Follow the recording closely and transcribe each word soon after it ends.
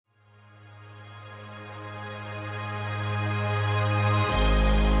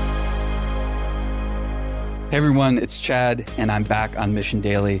Hey everyone, it's Chad, and I'm back on Mission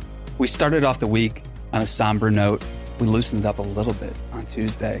Daily. We started off the week on a somber note. We loosened up a little bit on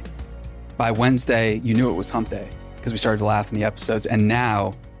Tuesday. By Wednesday, you knew it was hump day because we started to laugh in the episodes. And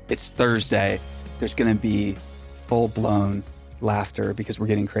now it's Thursday. There's going to be full-blown laughter because we're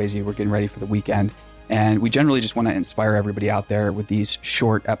getting crazy. We're getting ready for the weekend. And we generally just want to inspire everybody out there with these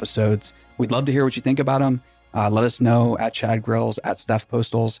short episodes. We'd love to hear what you think about them. Let us know at Chad Grills, at Steph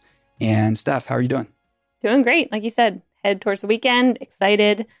Postals. And Steph, how are you doing? Doing great. Like you said, head towards the weekend,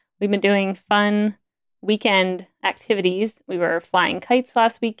 excited. We've been doing fun weekend activities. We were flying kites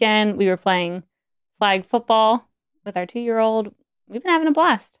last weekend. We were playing flag football with our 2-year-old. We've been having a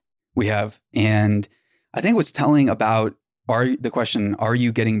blast. We have. And I think what's telling about the question, are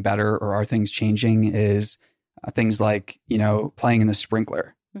you getting better or are things changing, is things like, playing in the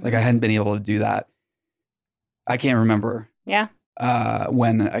sprinkler. Mm-hmm. Like I hadn't been able to do that. I can't remember. Yeah.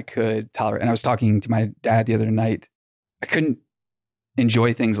 When I could tolerate. And I was talking to my dad the other night. I couldn't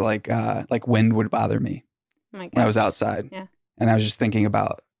enjoy things like wind would bother me when I was outside. Yeah. And I was just thinking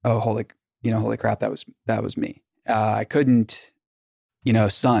about, holy crap, that was me. I couldn't,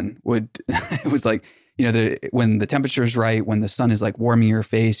 sun would, it was like, when the temperature is right, when the sun is like warming your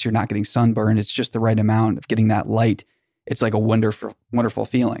face, you're not getting sunburned. It's just the right amount of getting that light. It's like a wonderful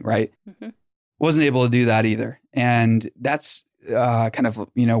feeling, right? Mm-hmm. Wasn't able to do that either. And that's kind of,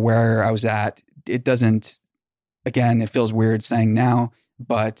 where I was at. It doesn't, again, it feels weird saying now,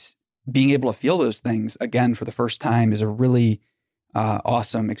 but being able to feel those things again for the first time is a really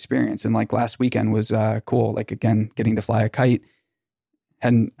awesome experience. And like last weekend was cool. Like again, getting to fly a kite. I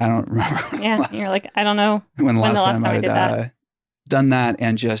don't remember. Yeah. You're like, I don't know when the last time I had done that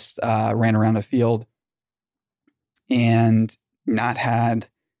and just ran around a field and not had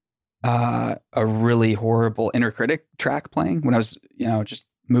a really horrible inner critic track playing when I was, just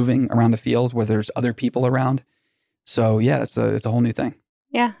moving around the field where there's other people around. So yeah, it's a whole new thing.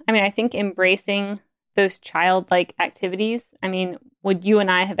 Yeah. I mean, I think embracing those childlike activities. I mean, would you and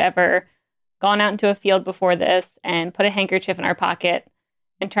I have ever gone out into a field before this and put a handkerchief in our pocket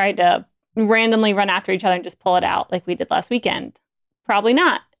and tried to randomly run after each other and just pull it out like we did last weekend? Probably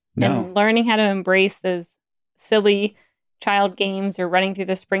not. No. And learning how to embrace those silly child games or running through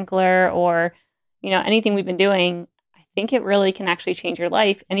the sprinkler or, anything we've been doing, I think it really can actually change your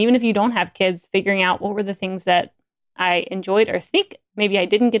life. And even if you don't have kids, figuring out what were the things that I enjoyed or think maybe I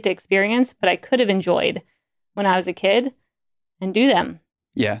didn't get to experience, but I could have enjoyed when I was a kid and do them.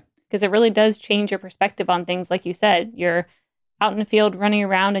 Yeah. Because it really does change your perspective on things. Like you said, you're out in the field running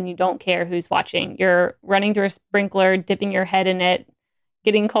around and you don't care who's watching. You're running through a sprinkler, dipping your head in it,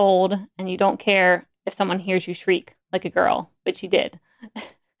 getting cold, and you don't care if someone hears you shriek like a girl, which you did.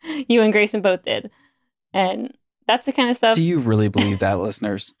 You and Grayson both did. And that's the kind of stuff. Do you really believe that,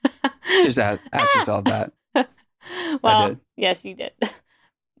 listeners? Just ask yourself that. Well, yes, you did.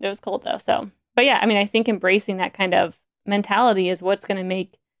 It was cold though. But yeah, I mean, I think embracing that kind of mentality is what's going to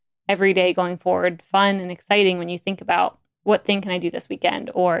make every day going forward fun and exciting when you think about what thing can I do this weekend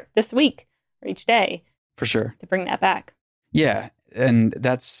or this week or each day. For sure. To bring that back. Yeah. And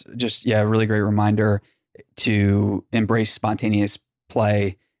that's just, a really great reminder to embrace spontaneous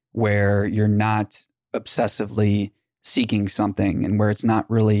play where you're not obsessively seeking something and where it's not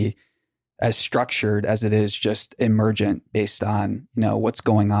really as structured as it is just emergent based on, what's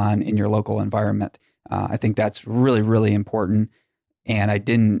going on in your local environment. I think that's really, really important. And I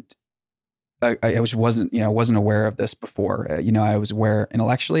wasn't aware of this before. I was aware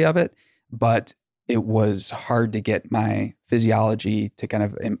intellectually of it, but it was hard to get my physiology to kind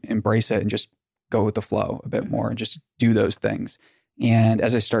of embrace it and just go with the flow a bit more and just do those things. And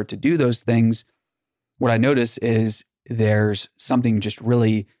as I start to do those things, what I notice is there's something just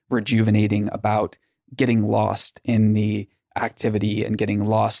really rejuvenating about getting lost in the activity and getting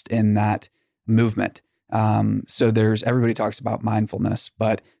lost in that movement. So everybody talks about mindfulness,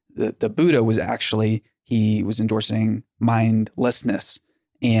 but the Buddha was he was endorsing mindlessness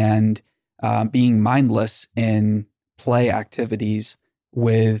and being mindless in play activities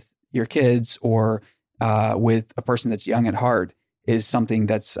with your kids or with a person that's young at heart is something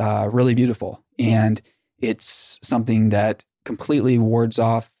that's really beautiful. And it's something that completely wards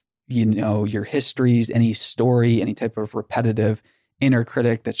off, your histories, any story, any type of repetitive inner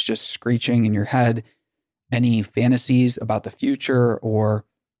critic that's just screeching in your head, any fantasies about the future or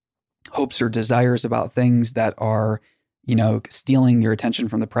hopes or desires about things that are, stealing your attention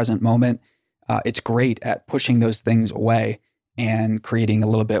from the present moment. It's great at pushing those things away and creating a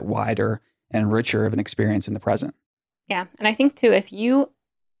little bit wider and richer of an experience in the present. Yeah. And I think too, if you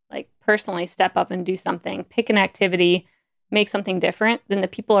personally step up and do something, pick an activity make something different, then the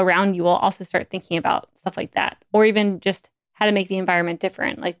people around you will also start thinking about stuff like that, or even just how to make the environment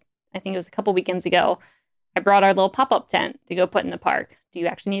different. Like, I think it was a couple weekends ago, I brought our little pop-up tent to go put in the park. Do you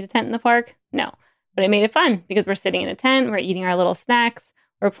actually need a tent in the park? No. But it made it fun because we're sitting in a tent, we're eating our little snacks,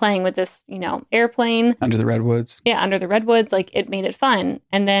 we're playing with this, airplane. Under the redwoods. Yeah, under the redwoods. Like, it made it fun.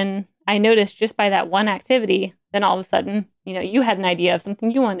 And then I noticed just by that one activity, then all of a sudden, you had an idea of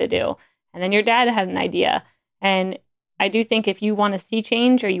something you wanted to do. And then your dad had an idea. And I do think if you want to see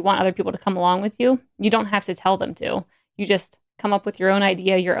change or you want other people to come along with you, you don't have to tell them to. You just come up with your own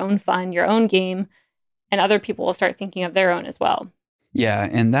idea, your own fun, your own game, and other people will start thinking of their own as well. Yeah.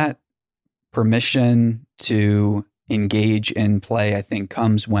 And that permission to engage in play, I think,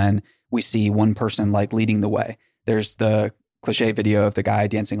 comes when we see one person like leading the way. There's the cliche video of the guy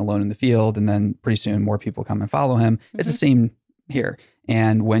dancing alone in the field, and then pretty soon more people come and follow him. Mm-hmm. It's the same here.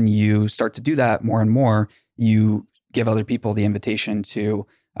 And when you start to do that more and more, you give other people the invitation to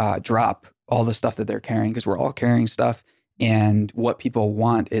drop all the stuff that they're carrying, because we're all carrying stuff. And what people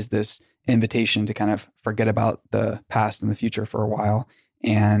want is this invitation to kind of forget about the past and the future for a while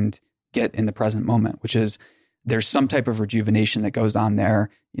and get in the present moment, which is there's some type of rejuvenation that goes on there.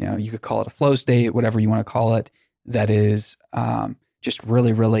 You could call it a flow state, whatever you want to call it, that is just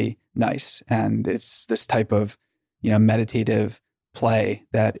really, really nice. And it's this type of, meditative play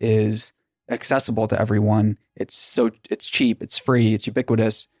that is accessible to everyone. It's cheap, it's free, it's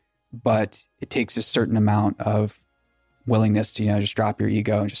ubiquitous, but it takes a certain amount of willingness to, just drop your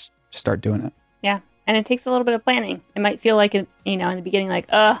ego and just start doing it. Yeah. And it takes a little bit of planning. It might feel like, in the beginning, like,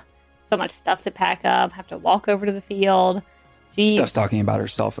 so much stuff to pack up, have to walk over to the field. Jeez. Steph's talking about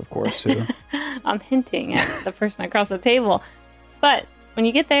herself, of course, too. I'm hinting at the person across the table. But when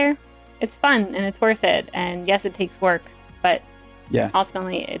you get there, it's fun and it's worth it. And yes, it takes work, but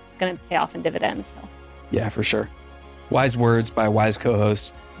ultimately it's going to pay off in dividends. So. Yeah, for sure. Wise words by a wise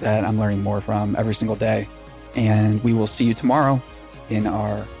co-host that I'm learning more from every single day. And we will see you tomorrow in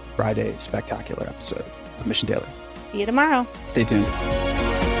our Friday spectacular episode of Mission Daily. See you tomorrow. Stay tuned.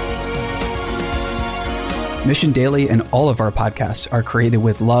 Mission Daily and all of our podcasts are created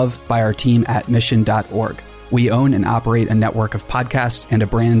with love by our team at mission.org. We own and operate a network of podcasts and a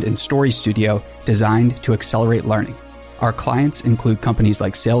brand and story studio designed to accelerate learning. Our clients include companies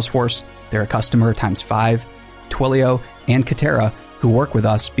like Salesforce, they're a customer times 5, Twilio, and Katera, who work with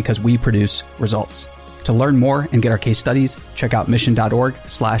us because we produce results. To learn more and get our case studies, check out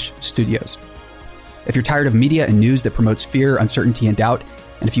mission.org/studios. If you're tired of media and news that promotes fear, uncertainty, and doubt,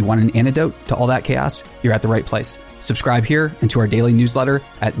 and if you want an antidote to all that chaos, you're at the right place. Subscribe here and to our daily newsletter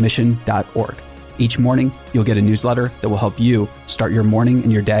at mission.org. Each morning, you'll get a newsletter that will help you start your morning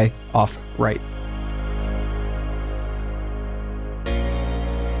and your day off right.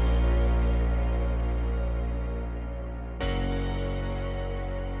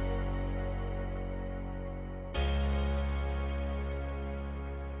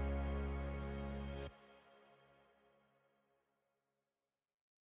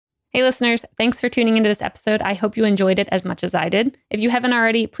 Hey listeners, thanks for tuning into this episode. I hope you enjoyed it as much as I did. If you haven't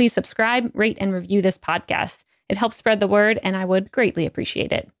already, please subscribe, rate, and review this podcast. It helps spread the word, and I would greatly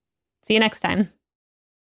appreciate it. See you next time.